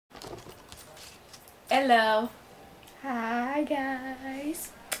Hello. Hi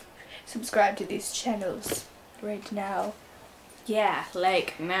guys. Subscribe to these channels right now. Yeah,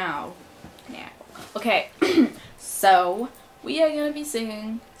 like now. Okay, so we are gonna be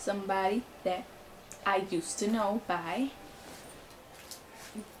singing Somebody That I Used to Know by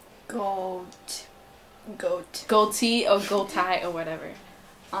Goat. Gotye or Gotye or whatever.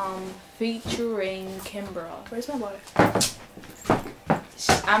 Featuring Kimbra. Where's my water?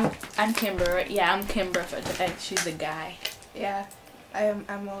 I'm Kimbra. Yeah, I'm Kimbra for today. She's the guy. Yeah,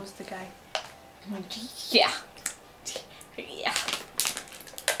 I'm always the guy. Yeah. Yeah.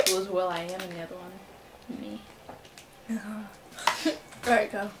 Who's Will I Am and the other one? Me.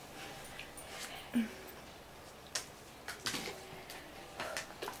 Alright, go. I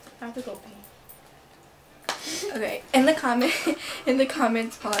have to go pee. Okay, in the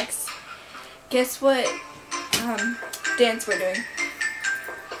comments box, guess what dance we're doing?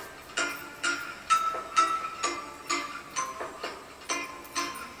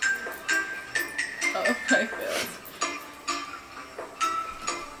 Oh my god.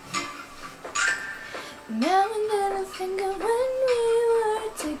 Now and then I think of when we were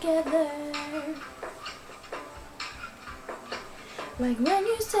together, like when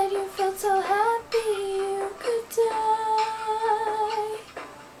you said you felt so happy you could die.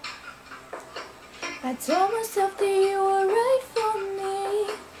 I told myself that you were right for me,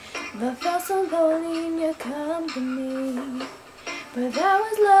 but felt so lonely in your company. But that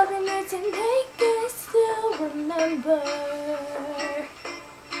was love and it didn't make I still remember.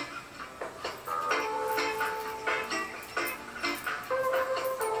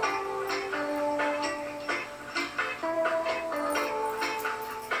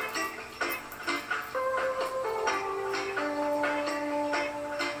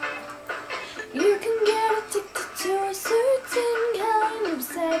 You can get addicted to a certain kind of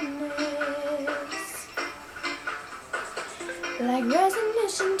sadness, like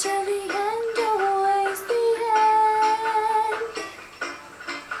resignation till the end, always the end.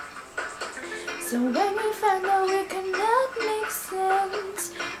 So when we found out we could not make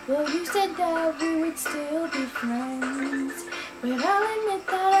sense, well, you said that we would still be friends. But I'll admit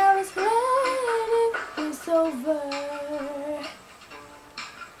that I was glad it was over.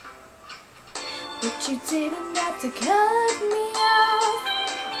 But you didn't have to cut me off,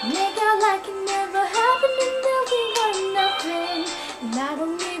 make out like it never happened and that we were nothing. And I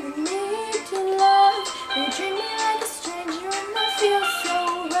don't even need your love. You treat me like a stranger and I feel so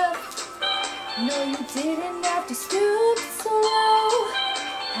rough. No, you didn't have to stoop so low,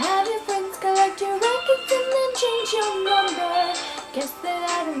 have your friends collect your records and then change your number. Guess that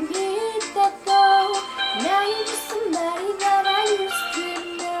I don't need that though. Now you're just somebody that I used to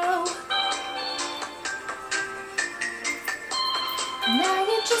know. Now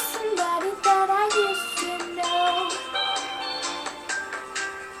you're just somebody that I used to know.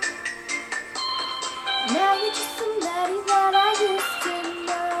 Now you're just somebody that I used to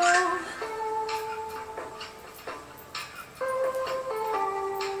know.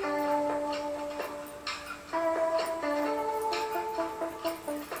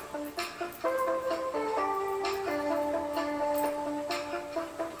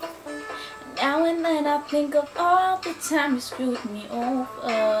 Now and then I think of all the time you screwed me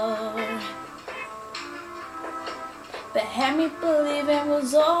over, but had me believe it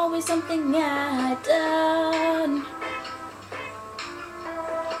was always something I'd done.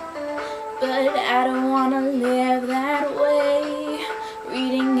 But I don't wanna live that way,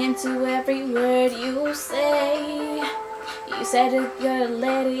 reading into every word you say. You said you're gonna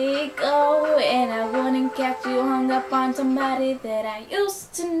let it go, and I wouldn't catch you hung up on somebody that I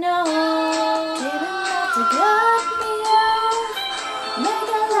used to know. Didn't have to cut me off, make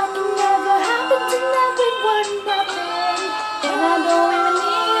out like it never happened and that we were nothing. And I don't even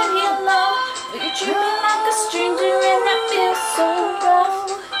need your love, but you treat me like a stranger and I feel so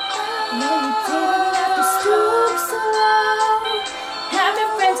rough. No, you didn't have to stoop so low, have your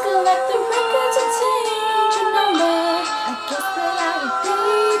friends collect the records and change your number. I guess that I would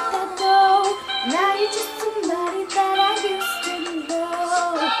need that though. Now you're just somebody that I used to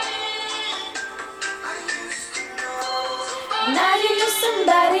know. Now you're just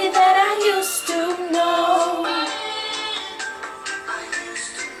somebody that I used to know.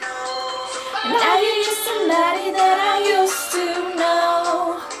 Now you're just somebody that I used to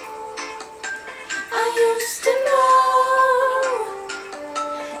know. I used to know.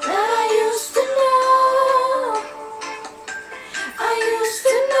 That I used to know. I used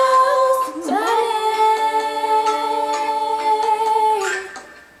to know somebody.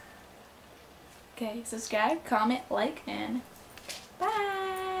 Okay, subscribe, comment, like, and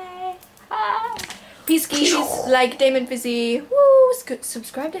bye. Peace keys, like Damon Fizzy. Woo!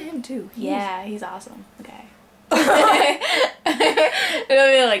 Subscribe to him too. Yeah, he's awesome. Okay.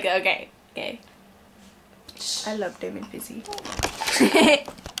 It'll be like, okay. I love Damon Fizzy.